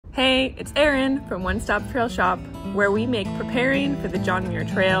Hey, it's Erin from One Stop Trail Shop, where we make preparing for the John Muir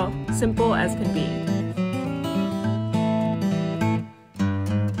Trail simple as can be.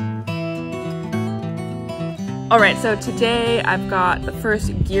 Alright, so today I've got the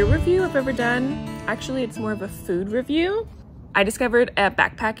first gear review I've ever done. Actually, it's more of a food review. I discovered a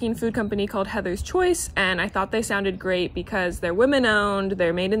backpacking food company called Heather's Choice, and I thought they sounded great because they're women-owned,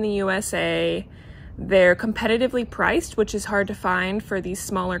 they're made in the USA, they're competitively priced, which is hard to find for these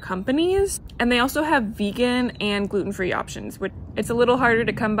smaller companies. And they also have vegan and gluten-free options, which it's a little harder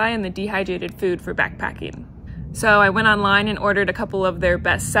to come by in the dehydrated food for backpacking. So I went online and ordered a couple of their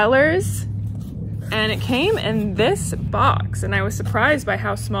best sellers, and it came in this box, and I was surprised by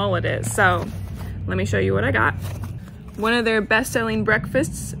how small it is. So let me show you what I got. One of their best-selling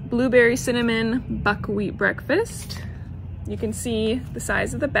breakfasts, blueberry cinnamon buckwheat breakfast. You can see the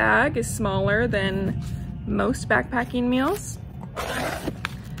size of the bag is smaller than most backpacking meals.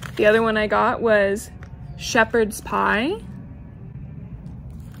 The other one I got was shepherd's pie,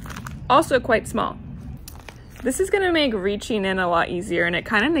 also quite small. This is gonna make reaching in a lot easier, and it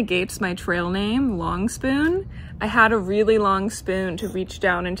kind of negates my trail name, long spoon. I had a really long spoon to reach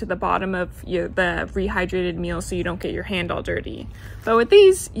down into the bottom of the rehydrated meal so you don't get your hand all dirty. But with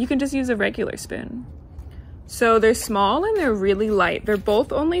these, you can just use a regular spoon. So they're small and they're really light. They're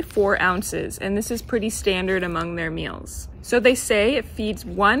both only 4 ounces, and this is pretty standard among their meals. So they say it feeds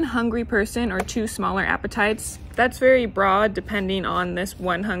 1 hungry person or 2 smaller appetites. That's very broad depending on this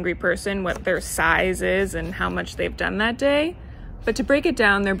one hungry person, what their size is and how much they've done that day. But to break it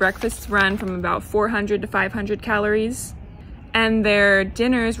down, their breakfasts run from about 400 to 500 calories, and their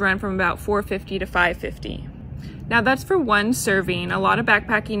dinners run from about 450 to 550. Now that's for 1 serving. A lot of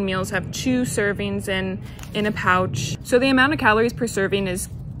backpacking meals have 2 servings in a pouch. So the amount of calories per serving is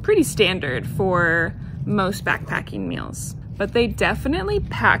pretty standard for most backpacking meals. But they definitely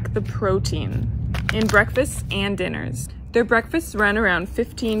pack the protein in breakfasts and dinners. Their breakfasts run around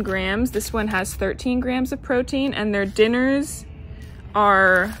 15 grams. This one has 13 grams of protein, and their dinners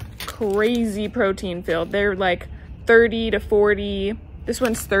are crazy protein filled. They're like 30 to 40. This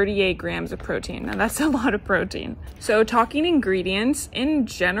one's 38 grams of protein. Now that's a lot of protein. So talking ingredients, in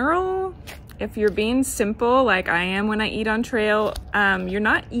general, if you're being simple like I am when I eat on trail, you're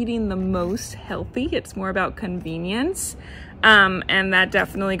not eating the most healthy. It's more about convenience. And that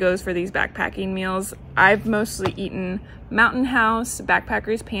definitely goes for these backpacking meals. I've mostly eaten Mountain House,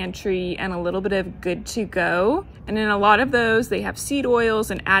 Backpacker's Pantry, and a little bit of Good to Go. And in a lot of those, they have seed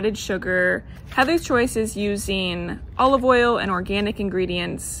oils and added sugar. Heather's Choice is using olive oil and organic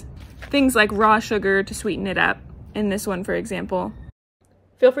ingredients, things like raw sugar to sweeten it up, in this one, for example.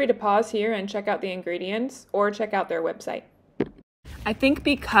 Feel free to pause here and check out the ingredients or check out their website. I think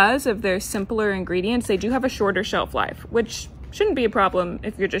because of their simpler ingredients, they do have a shorter shelf life, which shouldn't be a problem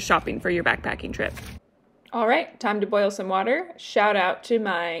if you're just shopping for your backpacking trip. All right, time to boil some water. Shout out to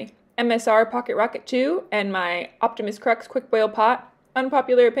my MSR Pocket Rocket 2 and my Optimus Crux Quick Boil Pot.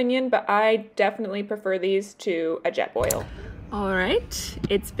 Unpopular opinion, but I definitely prefer these to a jet boil. All right,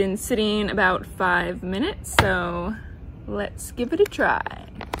 it's been sitting about 5 minutes, so let's give it a try.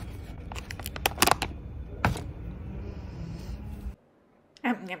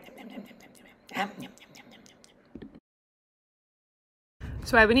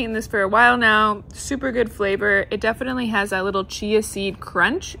 So I've been eating this for a while now. Super good flavor. It definitely has that little chia seed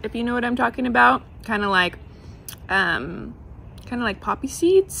crunch, if you know what I'm talking about. Kind of like poppy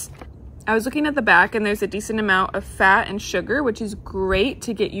seeds. I was looking at the back, and there's a decent amount of fat and sugar, which is great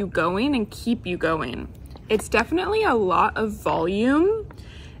to get you going and keep you going. It's definitely a lot of volume.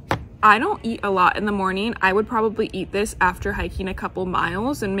 I don't eat a lot in the morning. I would probably eat this after hiking a couple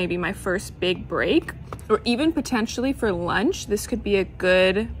miles and maybe my first big break, or even potentially for lunch. This could be a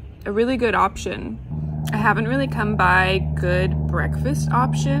really good option. I haven't really come by good breakfast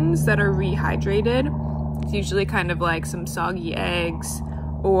options that are rehydrated. It's usually kind of like some soggy eggs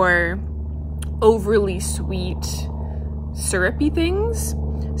or overly sweet, syrupy things.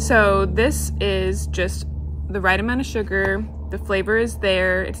 So this is just the right amount of sugar. The flavor is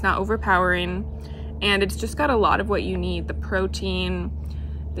there, it's not overpowering, and it's just got a lot of what you need. The protein,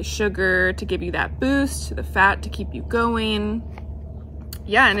 the sugar to give you that boost, the fat to keep you going.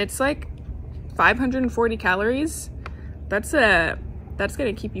 Yeah, and it's like 540 calories. That's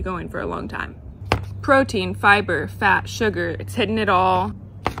gonna keep you going for a long time. Protein, fiber, fat, sugar, it's hitting it all.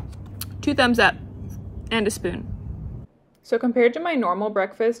 2 thumbs up and a spoon. So compared to my normal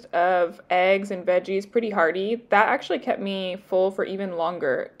breakfast of eggs and veggies, pretty hearty, that actually kept me full for even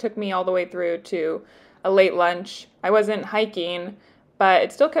longer. It took me all the way through to a late lunch. I wasn't hiking, but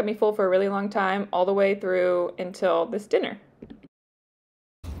it still kept me full for a really long time, all the way through until this dinner.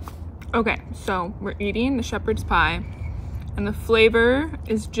 Okay, so we're eating the shepherd's pie, and the flavor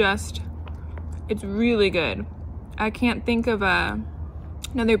is just, it's really good. I can't think of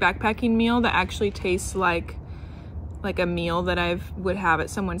another backpacking meal that actually tastes like a meal that I would have at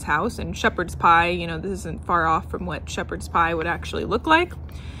someone's house. And shepherd's pie, you know, this isn't far off from what shepherd's pie would actually look like.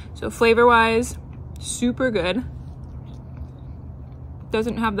 So flavor-wise, super good.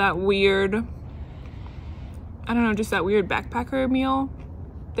 Doesn't have that weird, I don't know, just that weird backpacker meal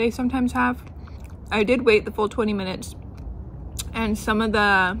they sometimes have. I did wait the full 20 minutes, and some of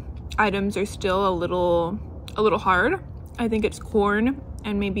the items are still a little hard. I think it's corn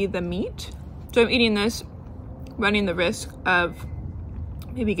and maybe the meat. So I'm eating this, running the risk of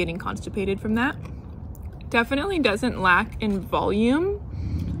maybe getting constipated from that. Definitely doesn't lack in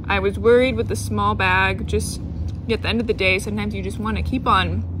volume. I was worried with the small bag, just at the end of the day, sometimes you just want to keep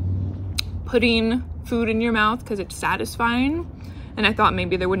on putting food in your mouth because it's satisfying. And I thought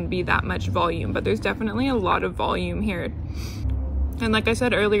maybe there wouldn't be that much volume, but there's definitely a lot of volume here. And like I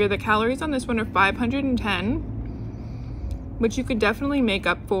said earlier, the calories on this one are 510, which you could definitely make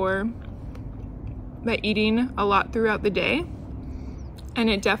up for by eating a lot throughout the day. And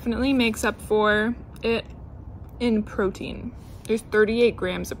it definitely makes up for it in protein. There's 38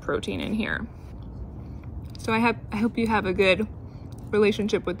 grams of protein in here. So I hope you have a good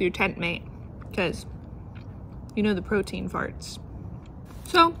relationship with your tent mate, because you know the protein farts.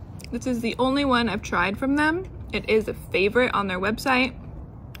 So this is the only one I've tried from them. It is a favorite on their website.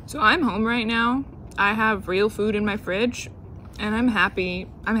 So I'm home right now. I have real food in my fridge, and I'm happy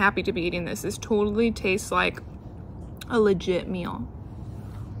to be eating this. This totally tastes like a legit meal.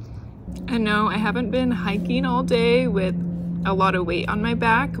 And no, I haven't been hiking all day with a lot of weight on my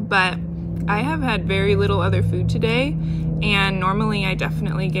back, but I have had very little other food today, and normally I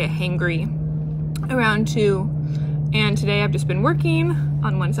definitely get hangry around 2. And today I've just been working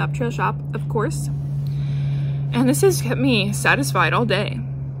on One Stop Trail Shop, of course. And this has kept me satisfied all day.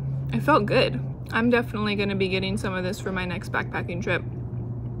 I felt good. I'm definitely gonna be getting some of this for my next backpacking trip.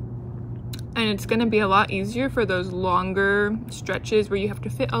 And it's gonna be a lot easier for those longer stretches where you have to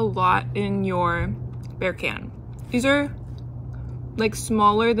fit a lot in your bear can. These are like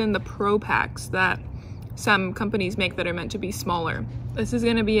smaller than the pro packs that some companies make that are meant to be smaller. This is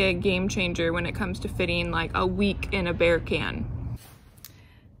gonna be a game changer when it comes to fitting like a week in a bear can.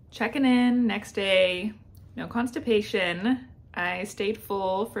 Checking in, next day, no constipation. I stayed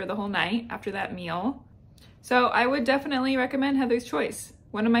full for the whole night after that meal. So I would definitely recommend Heather's Choice.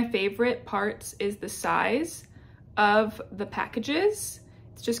 One of my favorite parts is the size of the packages.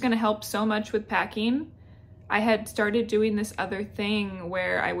 It's just gonna help so much with packing. I had started doing this other thing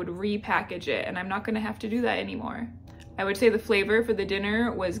where I would repackage it, and I'm not gonna have to do that anymore. I would say the flavor for the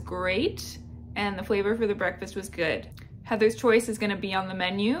dinner was great, and the flavor for the breakfast was good. Heather's Choice is gonna be on the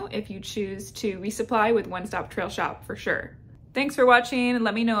menu if you choose to resupply with One Stop Trail Shop for sure. Thanks for watching, and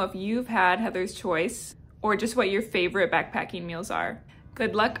let me know if you've had Heather's Choice or just what your favorite backpacking meals are.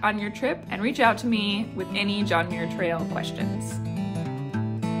 Good luck on your trip, and reach out to me with any John Muir Trail questions.